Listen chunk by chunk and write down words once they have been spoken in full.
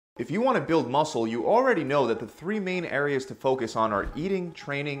If you want to build muscle, you already know that the three main areas to focus on are eating,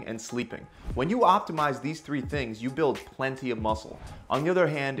 training, and sleeping. When you optimize these three things, you build plenty of muscle. On the other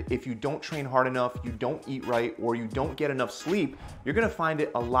hand, if you don't train hard enough, you don't eat right, or you don't get enough sleep, you're going to find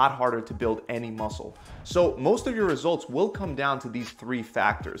it a lot harder to build any muscle. So most of your results will come down to these three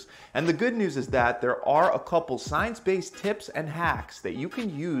factors. And the good news is that there are a couple science-based tips and hacks that you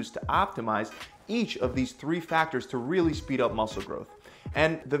can use to optimize each of these three factors to really speed up muscle growth.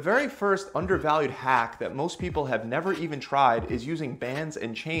 And the very first undervalued hack that most people have never even tried is using bands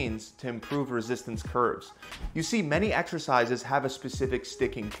and chains to improve resistance curves. You see, many exercises have a specific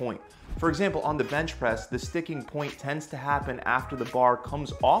sticking point. For example, on the bench press, the sticking point tends to happen after the bar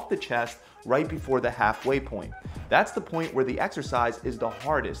comes off the chest right before the halfway point. That's the point where the exercise is the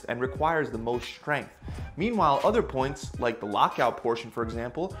hardest and requires the most strength. Meanwhile, other points, like the lockout portion for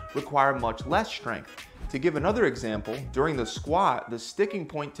example, require much less strength. To give another example, during the squat, the sticking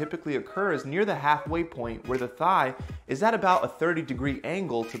point typically occurs near the halfway point where the thigh is at about a 30-degree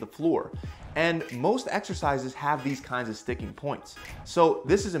angle to the floor. And most exercises have these kinds of sticking points. So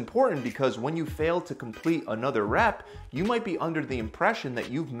this is important because when you fail to complete another rep, you might be under the impression that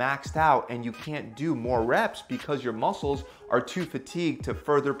you've maxed out and you can't do more reps because your muscles are too fatigued to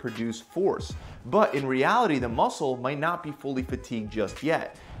further produce force. But in reality, the muscle might not be fully fatigued just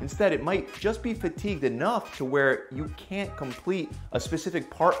yet. Instead, it might just be fatigued enough to where you can't complete a specific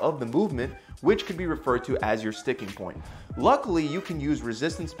part of the movement, which could be referred to as your sticking point. Luckily, you can use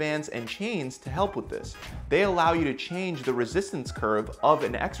resistance bands and chains to help with this. They allow you to change the resistance curve of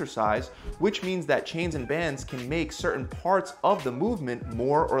an exercise, which means that chains and bands can make certain parts of the movement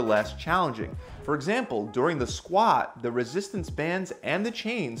more or less challenging. For example, during the squat, the resistance bands and the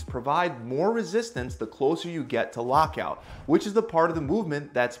chains provide more resistance the closer you get to lockout, which is the part of the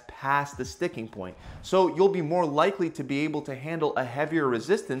movement that's past the sticking point. So you'll be more likely to be able to handle a heavier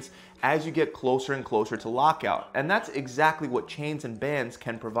resistance as you get closer and closer to lockout. And that's exactly what chains and bands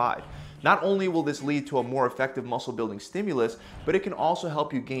can provide. Not only will this lead to a more effective muscle building stimulus, but it can also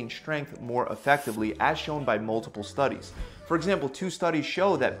help you gain strength more effectively, as shown by multiple studies. For example, 2 studies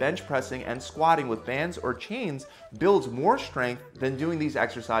show that bench pressing and squatting with bands or chains builds more strength than doing these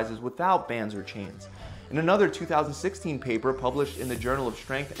exercises without bands or chains. In another 2016 paper published in the Journal of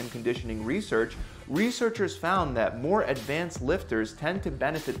Strength and Conditioning Research, researchers found that more advanced lifters tend to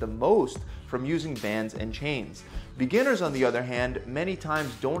benefit the most from using bands and chains. Beginners, on the other hand, many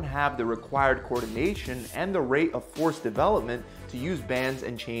times don't have the required coordination and the rate of force development to use bands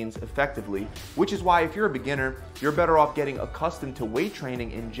and chains effectively, which is why if you're a beginner, you're better off getting accustomed to weight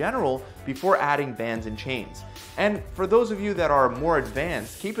training in general before adding bands and chains. And for those of you that are more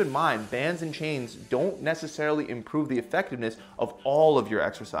advanced, keep in mind bands and chains don't necessarily improve the effectiveness of all of your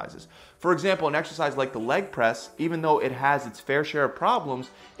exercises. For example, an exercise like the leg press, even though it has its fair share of problems,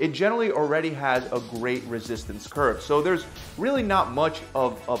 it generally already has a great resistance curve. So there's really not much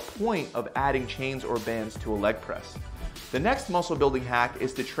of a point of adding chains or bands to a leg press. The next muscle building hack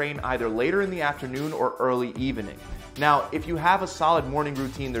is to train either later in the afternoon or early evening. Now, if you have a solid morning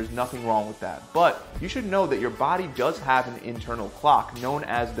routine, there's nothing wrong with that. But you should know that your body does have an internal clock known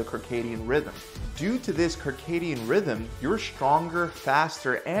as the circadian rhythm. Due to this circadian rhythm, you're stronger,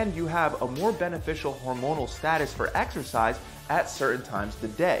 faster, and you have a more beneficial hormonal status for exercise at certain times of the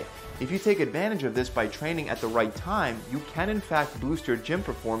day. If you take advantage of this by training at the right time, you can in fact boost your gym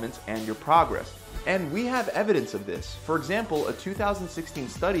performance and your progress. And we have evidence of this. For example, a 2016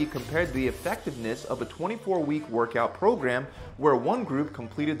 study compared the effectiveness of a 24-week workout program where one group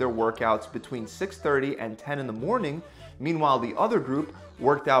completed their workouts between 6:30 and 10 in the morning, meanwhile the other group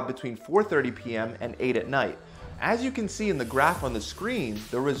worked out between 4:30 p.m. and 8 at night. As you can see in the graph on the screen,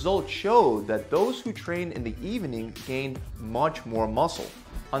 the results showed that those who trained in the evening gained much more muscle.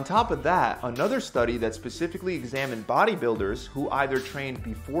 On top of that, another study that specifically examined bodybuilders who either trained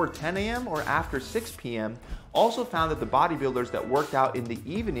before 10 a.m. or after 6 p.m. also found that the bodybuilders that worked out in the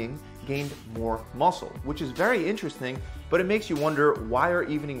evening gained more muscle, which is very interesting, but it makes you wonder, why are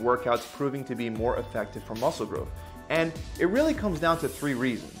evening workouts proving to be more effective for muscle growth? And it really comes down to 3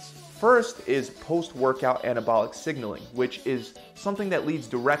 reasons. First is post-workout anabolic signaling, which is something that leads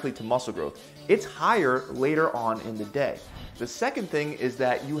directly to muscle growth. It's higher later on in the day. The second thing is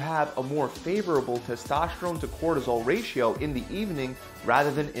that you have a more favorable testosterone to cortisol ratio in the evening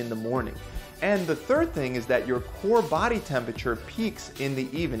rather than in the morning. And the third thing is that your core body temperature peaks in the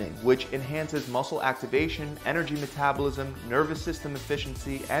evening, which enhances muscle activation, energy metabolism, nervous system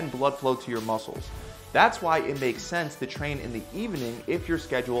efficiency, and blood flow to your muscles. That's why it makes sense to train in the evening if your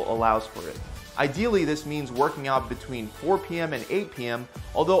schedule allows for it. Ideally, this means working out between 4 p.m. and 8 p.m.,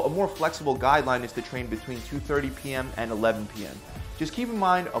 although a more flexible guideline is to train between 2:30 p.m. and 11 p.m. Just keep in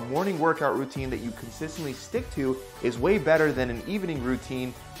mind, a morning workout routine that you consistently stick to is way better than an evening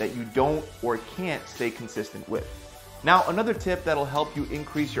routine that you don't or can't stay consistent with. Now, another tip that'll help you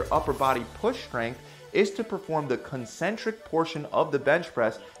increase your upper body push strength is to perform the concentric portion of the bench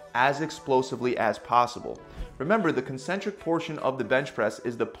press as explosively as possible. Remember, the concentric portion of the bench press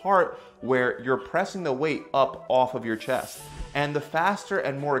is the part where you're pressing the weight up off of your chest. And the faster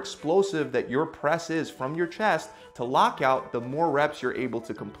and more explosive that your press is from your chest to lock out, the more reps you're able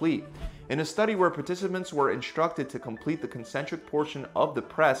to complete. In a study where participants were instructed to complete the concentric portion of the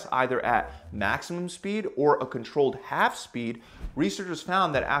press either at maximum speed or a controlled half speed, researchers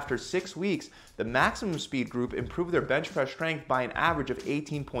found that after 6 weeks, the maximum speed group improved their bench press strength by an average of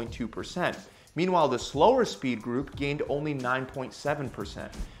 18.2%. Meanwhile, the slower speed group gained only 9.7%.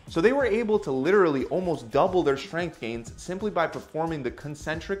 So they were able to literally almost double their strength gains simply by performing the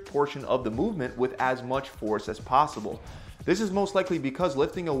concentric portion of the movement with as much force as possible. This is most likely because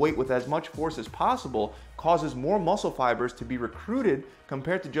lifting a weight with as much force as possible causes more muscle fibers to be recruited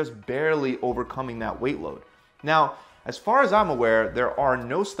compared to just barely overcoming that weight load. Now, as far as I'm aware, there are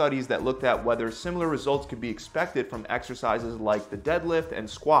no studies that looked at whether similar results could be expected from exercises like the deadlift and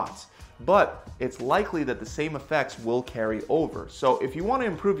squats, but it's likely that the same effects will carry over. So if you want to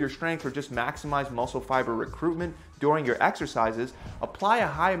improve your strength or just maximize muscle fiber recruitment during your exercises, apply a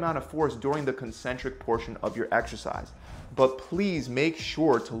high amount of force during the concentric portion of your exercise. But please make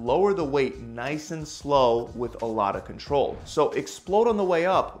sure to lower the weight nice and slow with a lot of control. So explode on the way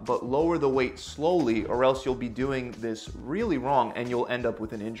up, but lower the weight slowly, or else you'll be doing this really wrong and you'll end up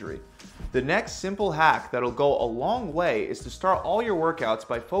with an injury. The next simple hack that'll go a long way is to start all your workouts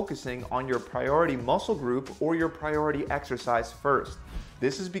by focusing on your priority muscle group or your priority exercise first.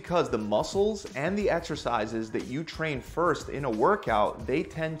 This is because the muscles and the exercises that you train first in a workout, they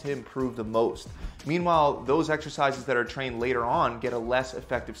tend to improve the most. Meanwhile, those exercises that are trained later on get a less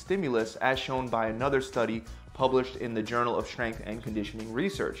effective stimulus, as shown by another study published in the Journal of Strength and Conditioning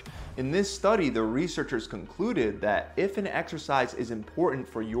Research. In this study, the researchers concluded that if an exercise is important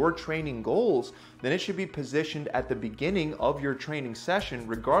for your training goals, then it should be positioned at the beginning of your training session,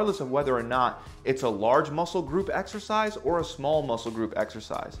 regardless of whether or not it's a large muscle group exercise or a small muscle group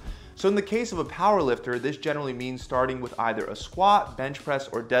exercise. So in the case of a powerlifter, this generally means starting with either a squat, bench press,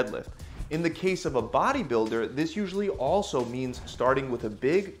 or deadlift. In the case of a bodybuilder, this usually also means starting with a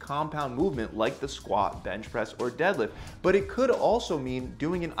big compound movement like the squat, bench press, or deadlift, but it could also mean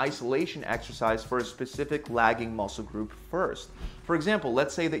doing an isolation exercise for a specific lagging muscle group first. For example,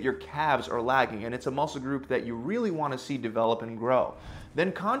 let's say that your calves are lagging and it's a muscle group that you really want to see develop and grow.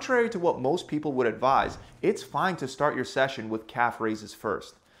 Then, contrary to what most people would advise, it's fine to start your session with calf raises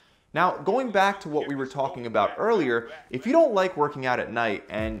first. Now, going back to what we were talking about earlier, if you don't like working out at night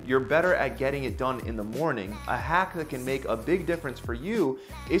and you're better at getting it done in the morning, a hack that can make a big difference for you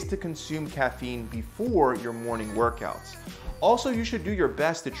is to consume caffeine before your morning workouts. Also, you should do your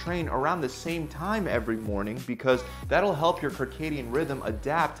best to train around the same time every morning because that'll help your circadian rhythm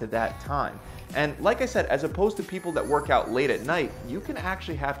adapt to that time. And like I said, as opposed to people that work out late at night, you can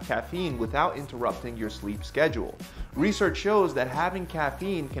actually have caffeine without interrupting your sleep schedule. Research shows that having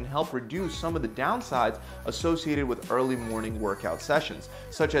caffeine can help reduce some of the downsides associated with early morning workout sessions,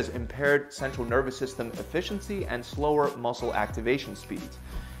 such as impaired central nervous system efficiency and slower muscle activation speeds.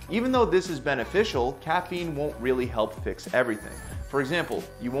 Even though this is beneficial, caffeine won't really help fix everything. For example,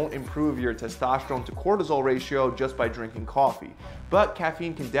 you won't improve your testosterone to cortisol ratio just by drinking coffee, but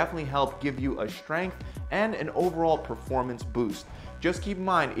caffeine can definitely help give you a strength and an overall performance boost. Just keep in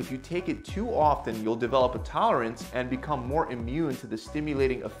mind, if you take it too often, you'll develop a tolerance and become more immune to the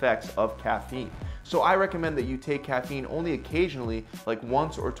stimulating effects of caffeine. So I recommend that you take caffeine only occasionally, like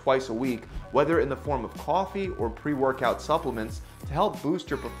once or twice a week, whether in the form of coffee or pre-workout supplements, to help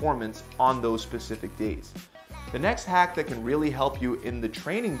boost your performance on those specific days. The next hack that can really help you in the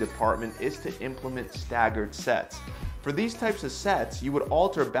training department is to implement staggered sets. For these types of sets, you would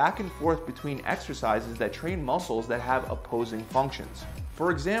alter back and forth between exercises that train muscles that have opposing functions.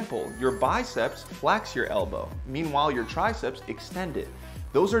 For example, your biceps flex your elbow, meanwhile your triceps extend it.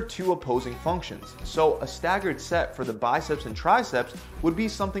 Those are two opposing functions. So a staggered set for the biceps and triceps would be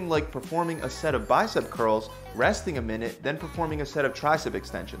something like performing a set of bicep curls, resting a minute, then performing a set of tricep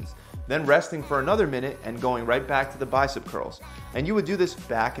extensions, then resting for another minute and going right back to the bicep curls. And you would do this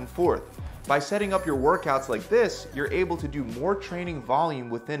back and forth. By setting up your workouts like this, you're able to do more training volume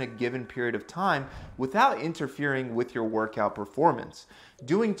within a given period of time without interfering with your workout performance.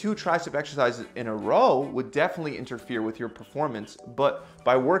 Doing 2 tricep exercises in a row would definitely interfere with your performance, but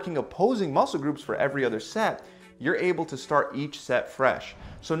by working opposing muscle groups for every other set, you're able to start each set fresh.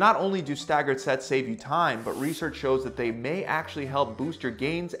 So not only do staggered sets save you time, but research shows that they may actually help boost your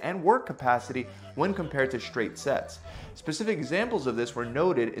gains and work capacity when compared to straight sets. Specific examples of this were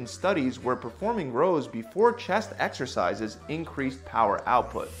noted in studies where performing rows before chest exercises increased power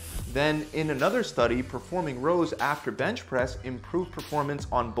output. Then in another study, performing rows after bench press improved performance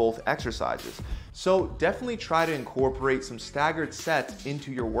on both exercises. So definitely try to incorporate some staggered sets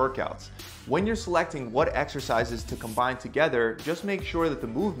into your workouts. When you're selecting what exercises to combine together, just make sure that the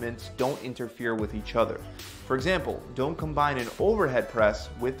movements don't interfere with each other. For example, don't combine an overhead press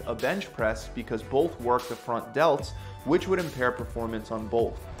with a bench press because both work the front delts, which would impair performance on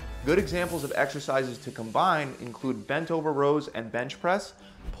both. Good examples of exercises to combine include bent over rows and bench press,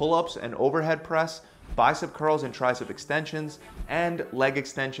 pull-ups and overhead press, bicep curls and tricep extensions, and leg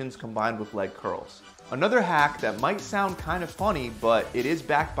extensions combined with leg curls. Another hack that might sound kind of funny, but it is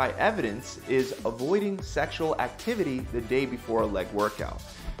backed by evidence, is avoiding sexual activity the day before a leg workout.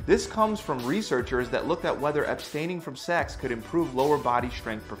 This comes from researchers that looked at whether abstaining from sex could improve lower body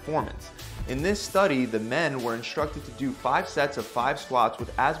strength performance. In this study, the men were instructed to do 5 sets of 5 squats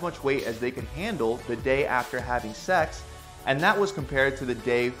with as much weight as they could handle the day after having sex, and that was compared to the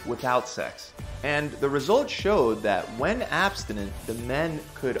day without sex. And the results showed that when abstinent, the men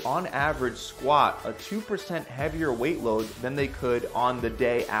could on average squat a 2% heavier weight load than they could on the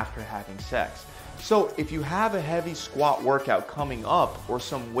day after having sex. So if you have a heavy squat workout coming up or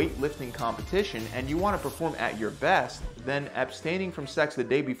some weightlifting competition and you want to perform at your best, then abstaining from sex the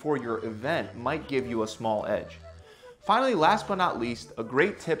day before your event might give you a small edge. Finally, last but not least, a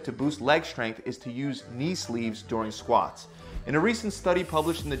great tip to boost leg strength is to use knee sleeves during squats. In a recent study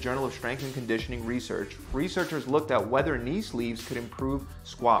published in the Journal of Strength and Conditioning Research, researchers looked at whether knee sleeves could improve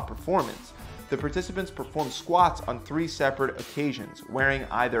squat performance. The participants performed squats on 3 separate occasions, wearing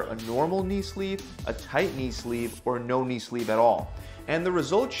either a normal knee sleeve, a tight knee sleeve, or no knee sleeve at all. And the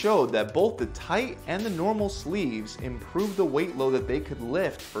results showed that both the tight and the normal sleeves improved the weight load that they could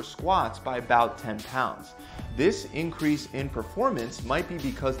lift for squats by about 10 pounds. This increase in performance might be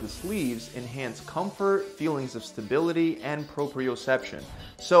because the sleeves enhance comfort, feelings of stability, and proprioception.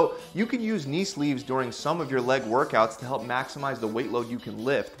 So you can use knee sleeves during some of your leg workouts to help maximize the weight load you can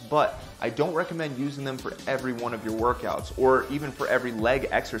lift, but I don't recommend using them for every one of your workouts or even for every leg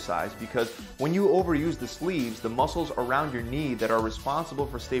exercise, because when you overuse the sleeves, the muscles around your knee that are responsible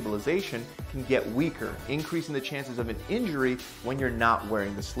for stabilization can get weaker, increasing the chances of an injury when you're not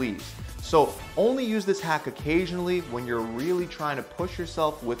wearing the sleeves. So only use this hack occasionally when you're really trying to push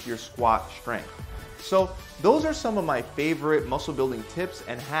yourself with your squat strength. So those are some of my favorite muscle building tips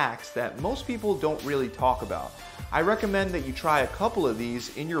and hacks that most people don't really talk about. I recommend that you try a couple of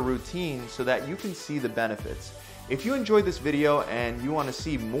these in your routine so that you can see the benefits. If you enjoyed this video and you want to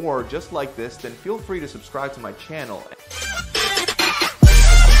see more just like this, then feel free to subscribe to my channel.